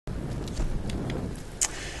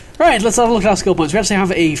Right, let's have a look at our skill points. We actually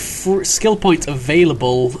have a skill point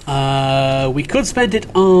available. We could spend it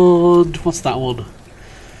on... what's that one?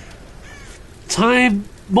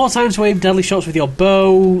 More time to aim deadly shots with your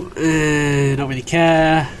bow. Don't really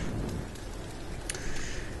care.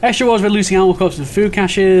 Extra rewards when losing animal corpses and food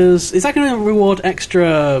caches. Is that going to reward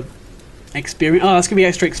extra experience? Oh, that's going to be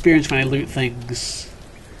extra experience when I loot things.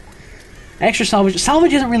 Extra salvage.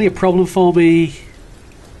 Salvage isn't really a problem for me.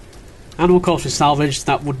 Animal corpse with salvage,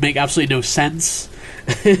 that would make absolutely no sense.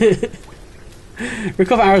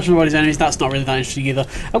 Recover arrows from body's enemies, that's not really that interesting either.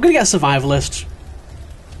 I'm going to get a survivalist.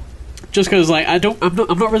 Just because, like, I don't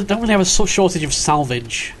really have a shortage of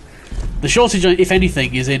salvage. The shortage, if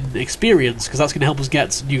anything, is in experience, because that's going to help us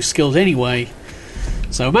get new skills anyway.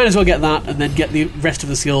 So might as well get that, and then get the rest of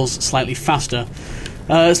the skills slightly faster.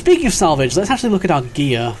 Speaking of salvage, let's actually look at our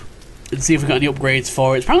gear and see if we've got any upgrades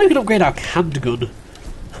for it. Probably we can upgrade our handgun.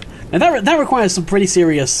 And that requires some pretty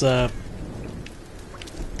serious skills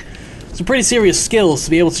to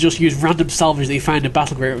be able to just use random salvage that you find in a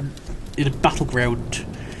battleground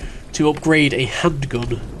to upgrade a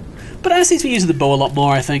handgun. But I seem to be using the bow a lot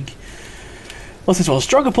more, I think. What's this one?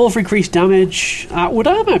 Stronger pull for increased damage.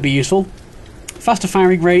 That might be useful. Faster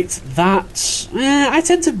firing rate. That I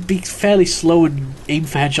tend to be fairly slow and aim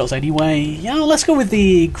for headshots anyway. Yeah, let's go with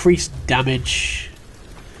the increased damage.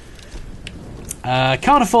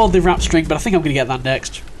 Can't afford the wrap string, but I think I'm going to get that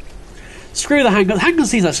next. Screw the handgun. Handgun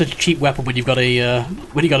seems like such a cheap weapon when you've got a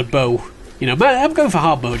bow. You know, I'm going for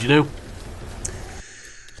hard mode. You know,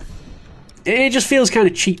 it just feels kind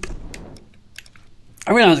of cheap.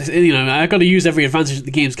 I realise, you know, I've got to use every advantage that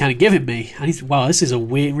the game's kind of giving me. Wow, this is a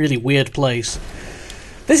really weird place.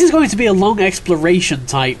 This is going to be a long exploration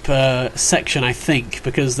type section, I think,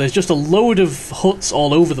 because there's just a load of huts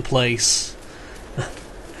all over the place.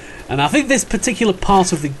 And I think this particular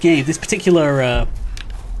part of the game, this particular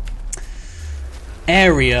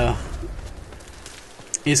area,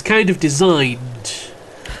 is kind of designed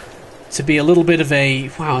to be a little bit of a...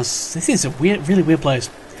 wow, this is a really weird place.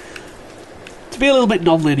 To be a little bit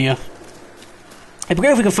non-linear. It'd be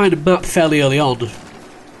great if we could find a map fairly early on.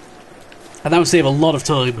 And that would save a lot of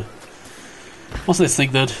time. What's this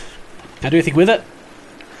thing then? Can I do anything with it?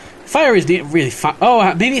 Fire is really fast.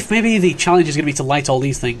 Oh, maybe the challenge is going to be to light all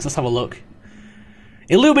these things. Let's have a look.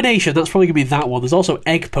 Illumination, that's probably going to be that one. There's also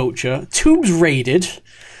Egg Poacher. Tombs Raided.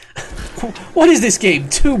 What is this game?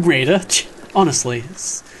 Tomb Raider? Honestly,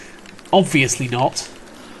 it's obviously not.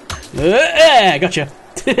 Gotcha.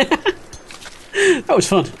 That was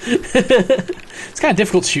fun. It's kind of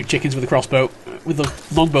difficult to shoot chickens with a crossbow. With the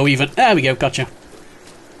longbow even. There we go, gotcha.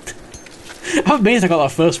 I'm amazed I got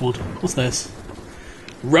that first one. What's this?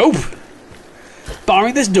 Rope!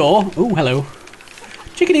 Barring this door. Oh, hello.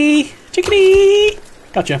 Chickadee! Chickadee!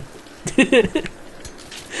 Gotcha.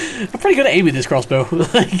 I'm pretty good at aiming this crossbow.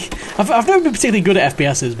 Like, I've never been particularly good at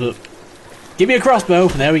FPSs, but... give me a crossbow.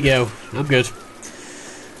 There we go. I'm good.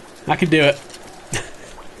 I can do it.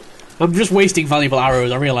 I'm just wasting valuable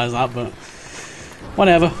arrows, I realise that, but...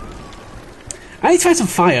 whatever. I need to find some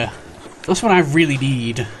fire. That's what I really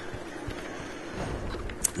need.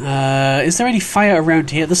 Is there any fire around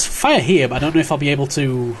here? There's fire here, but I don't know if I'll be able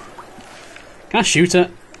to... can I shoot it?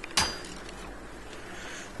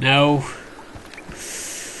 No.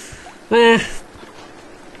 I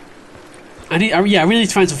really need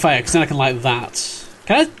to find some fire, because then I can light that.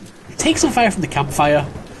 Can I take some fire from the campfire?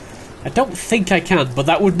 I don't think I can, but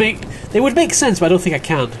that would make... it would make sense, but I don't think I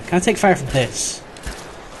can. Can I take fire from this?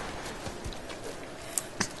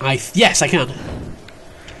 Yes, I can.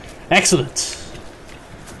 Excellent.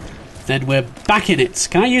 Then we're back in it.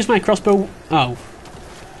 Can I use my crossbow? Oh.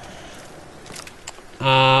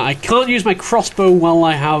 I can't use my crossbow while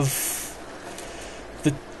I have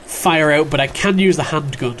the fire out, but I can use the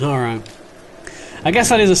handgun. Alright. I guess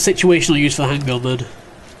that is a situational use for the handgun then.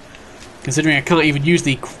 Considering I can't even use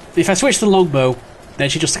the... if I switch to the longbow, then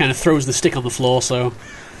she just kind of throws the stick on the floor, so...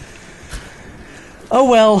 oh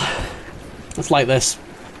well. Let's light this.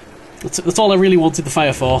 That's all I really wanted the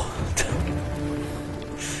fire for.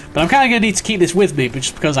 But I'm kind of going to need to keep this with me, but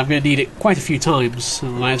just because I'm going to need it quite a few times. So I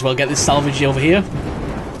might as well get this salvage over here.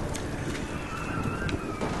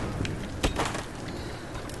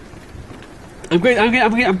 I'm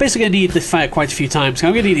basically going to need this fire quite a few times.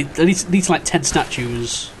 I'm going to need it. I need like 10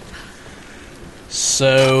 statues.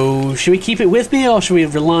 So should we keep it with me, or should we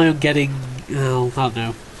rely on getting? Oh, I don't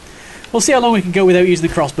know. We'll see how long we can go without using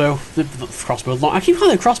the crossbow. The crossbow. I keep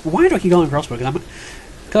calling it a crossbow. Why do I keep calling it a crossbow?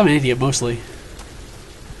 Because I'm an idiot mostly.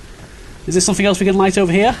 Is there something else we can light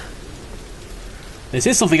over here? This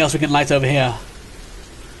is something else we can light over here.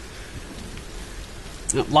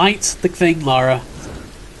 Light the thing, Lara.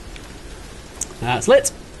 That's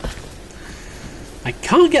lit. I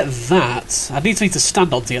can't get that. I need to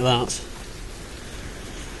stand on to get that.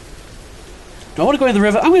 Do I want to go in the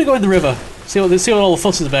river? I'm going to go in the river. See what all the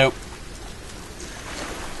fuss is about.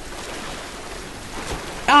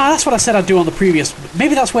 Ah, that's what I said I'd do on the previous...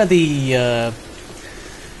 Maybe that's where the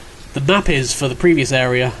map is for the previous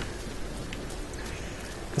area.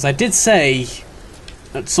 Because I did say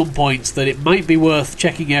at some points that it might be worth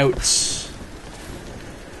checking out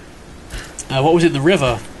what was in the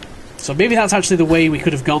river. So maybe that's actually the way we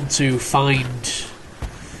could have gone to find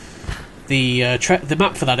the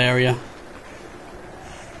map for that area.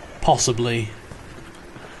 Possibly.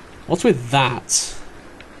 What's with that?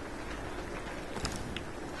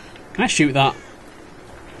 Can I shoot that?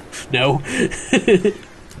 No.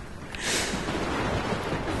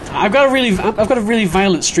 I've got a really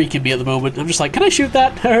violent streak in me at the moment. I'm just like, can I shoot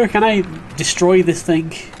that? Can I destroy this thing?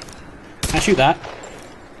 Can I shoot that?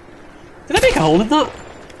 Did I make a hole in that?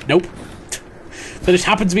 Nope. There just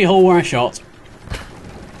happened to be a hole where I shot.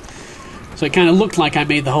 So it kind of looked like I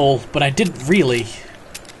made the hole, but I didn't really.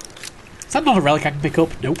 Is that not a relic I can pick up?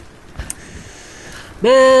 Nope.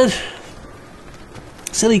 Man.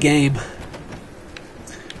 Silly game.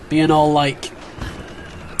 Being all like,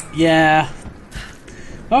 yeah.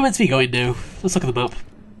 Where am I meant to be going now? Let's look at the map.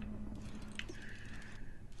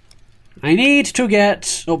 I need to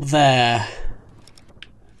get up there.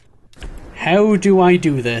 How do I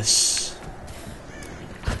do this?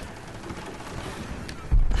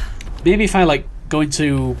 Maybe if I like go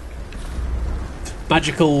into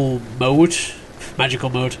magical mode,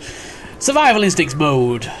 survival instincts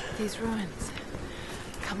mode. These ruins,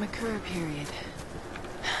 Kamakura period.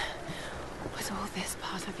 Was all this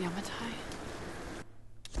part of Yamatai?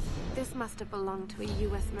 This must have belonged to a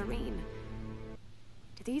US Marine.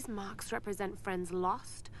 Do these marks represent friends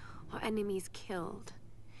lost or enemies killed?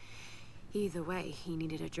 Either way, he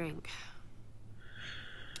needed a drink.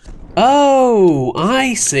 Oh,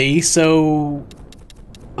 I see. So,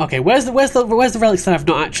 okay, where's the relics that I've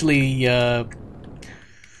not actually that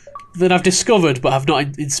I've discovered but have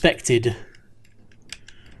not inspected?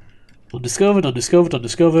 Undiscovered.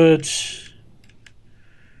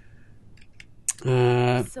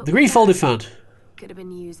 The green folded fan. Could have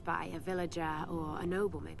been used by a villager or a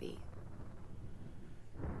noble, maybe.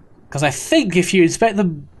 Because I think if you inspect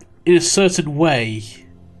them in a certain way...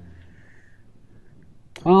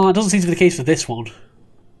 Well, it doesn't seem to be the case for this one.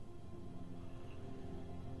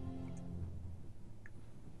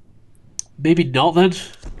 Maybe not then.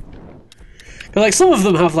 Because like some of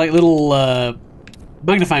them have like little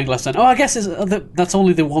magnifying glass then. Oh, I guess that's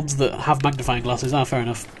only the ones that have magnifying glasses. Ah, fair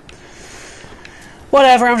enough.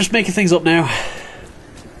 Whatever, I'm just making things up now.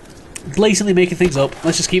 Blatantly making things up.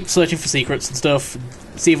 Let's just keep searching for secrets and stuff, and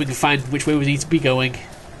see if we can find which way we need to be going.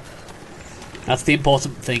 That's the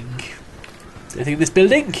important thing. Anything in this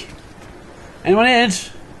building? Anyone in?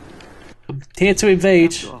 I'm here to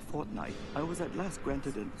invade. After a fortnight, I was at last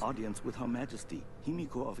granted an audience with Her Majesty,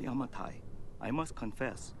 Himiko of Yamatai. I must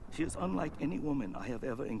confess, she is unlike any woman I have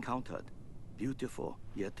ever encountered. Beautiful,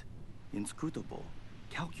 yet inscrutable,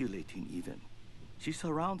 calculating even. She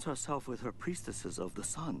surrounds herself with her priestesses of the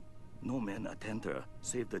sun. No men attend her,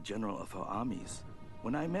 save the general of her armies.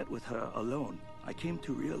 When I met with her alone, I came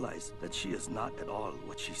to realize that she is not at all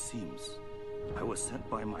what she seems. I was sent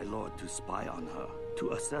by my lord to spy on her,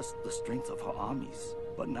 to assess the strength of her armies.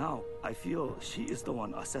 But now, I feel she is the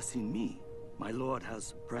one assessing me. My lord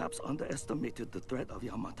has perhaps underestimated the threat of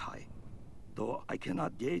Yamatai. Though I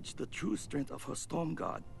cannot gauge the true strength of her storm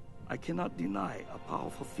god, I cannot deny a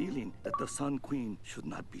powerful feeling that the Sun Queen should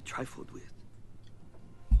not be trifled with.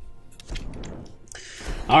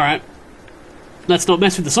 Alright. Let's not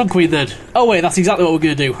mess with the Sun Queen then. Oh wait, that's exactly what we're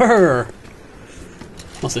going to do. Her.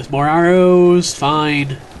 What's this? More arrows?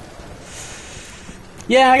 Fine.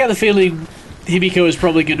 Yeah, I get the feeling Himiko is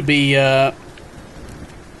probably going to be a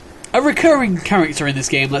recurring character in this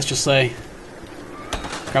game, let's just say.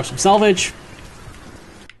 Grab some salvage.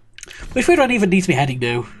 Which way do I even need to be heading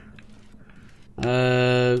now?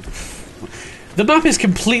 The map is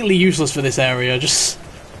completely useless for this area, just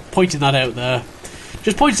pointing that out there.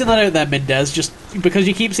 Just pointing that out there, Mindez, just because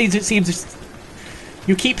you keep seeming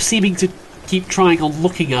to keep trying on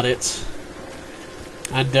looking at it.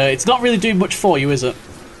 And it's not really doing much for you, is it?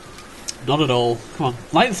 Not at all. Come on,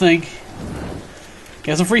 light the thing.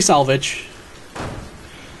 Get some free salvage.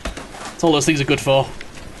 That's all those things are good for.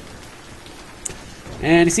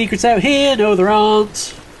 Any secrets out here? No, there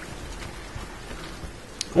aren't.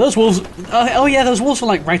 Those wolves... Oh yeah, those wolves were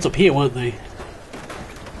like right up here, weren't they?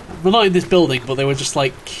 Well, not in this building, but they were just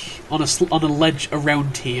like on a ledge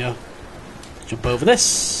around here. Jump over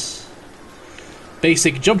this.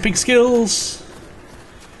 basic jumping skills.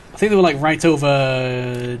 I think they were like right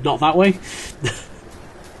over, not that way.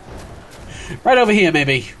 Right over here,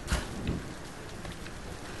 maybe.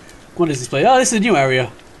 What is this place? Oh, this is a new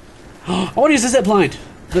area. I want to use the zip line.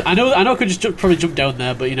 I know I could just probably jump down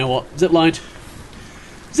there, but you know what? Zip line.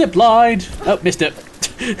 Zip line. Oh, missed it.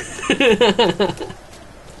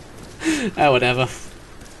 Oh, whatever.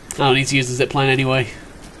 I don't need to use the zip line anyway.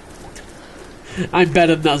 I'm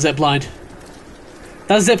better than that zip line.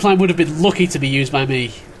 That zip line would have been lucky to be used by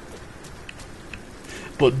me.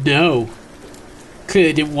 But no.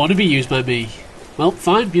 Clearly didn't want to be used by me. Well,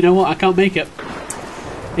 fine. You know what? I can't make it.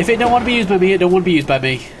 If it don't want to be used by me, it don't want to be used by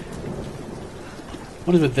me.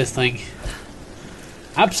 What is with this thing?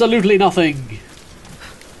 Absolutely nothing.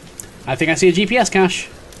 I think I see a GPS cache.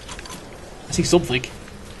 I see something.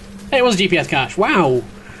 Hey, it was a GPS cache. Wow.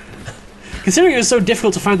 Considering it was so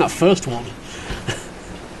difficult to find that first one,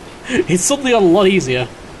 it's suddenly got a lot easier.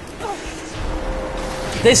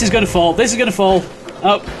 This is going to fall. This is going to fall.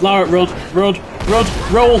 Oh, Lara, run, roll.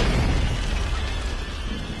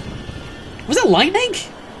 Was that lightning?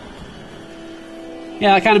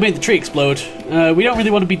 Yeah, I kind of made the tree explode. We don't really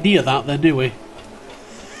want to be near that then, do we?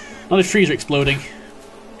 Not if trees are exploding.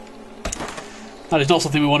 That is not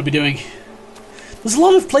something we want to be doing. There's a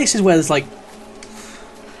lot of places where there's like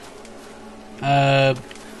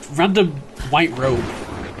random white robe.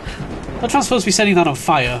 I'm not supposed to be setting that on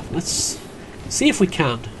fire. Let's see if we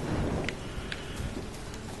can.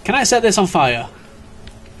 Can I set this on fire?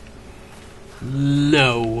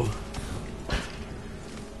 No.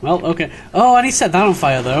 Well, okay. Oh, I need to set that on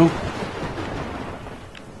fire, though.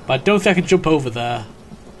 But I don't think I can jump over there.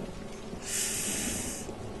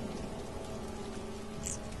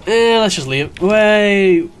 Let's just leave it.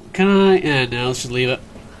 Wait, can I? No, let's just leave it.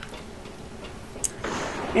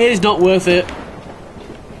 It is not worth it.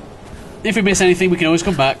 If we miss anything, we can always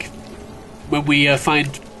come back. When we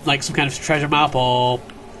find, like, some kind of treasure map or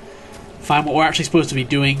find what we're actually supposed to be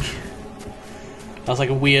doing. That's like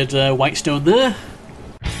a weird white stone there.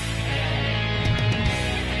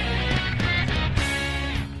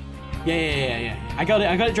 Yeah. I got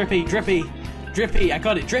it, Drippy. I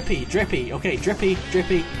got it, Drippy. Okay, Drippy.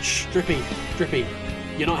 Shh, Drippy.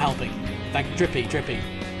 You're not helping. Drippy.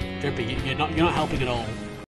 You're not helping at all.